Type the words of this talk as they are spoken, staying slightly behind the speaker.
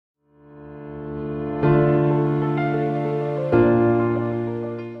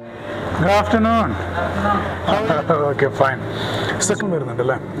Good afternoon. Okay, fine. Second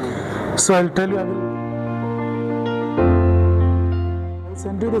so I'll tell you, I'll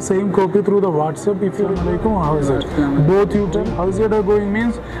send you the same copy through the WhatsApp. If you're like, how is it? Both you tell how is it going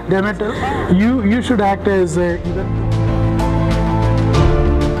means Demeter, you should act as even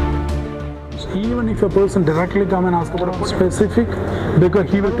if a person directly come and ask about a specific, because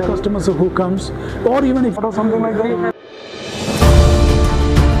he will tell customers who comes, or even if or something like that,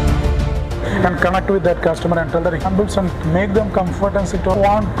 and connect with that customer and tell the examples and make them comfort and sit.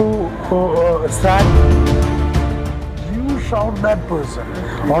 Want to stand, you shout that person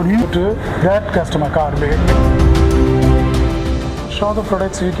or you to that customer car bay. Show the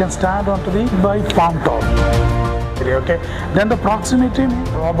products, you can stand onto the by farm top. Okay, then the proximity,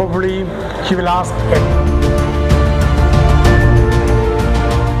 probably he will ask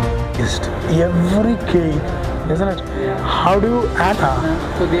every cake, isn't it? How do you add?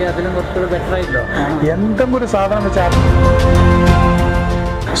 So they are better,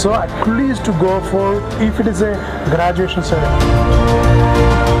 so at least to go for, if it is a graduation ceremony,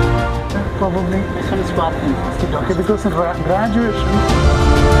 probably okay, because in graduation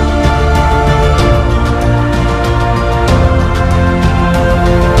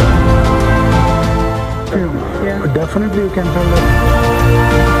definitely you can tell that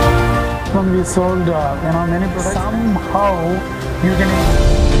when we sold many products, somehow you can,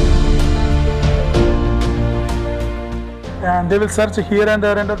 and they will search here and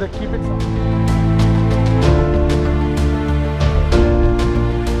there and they keep it.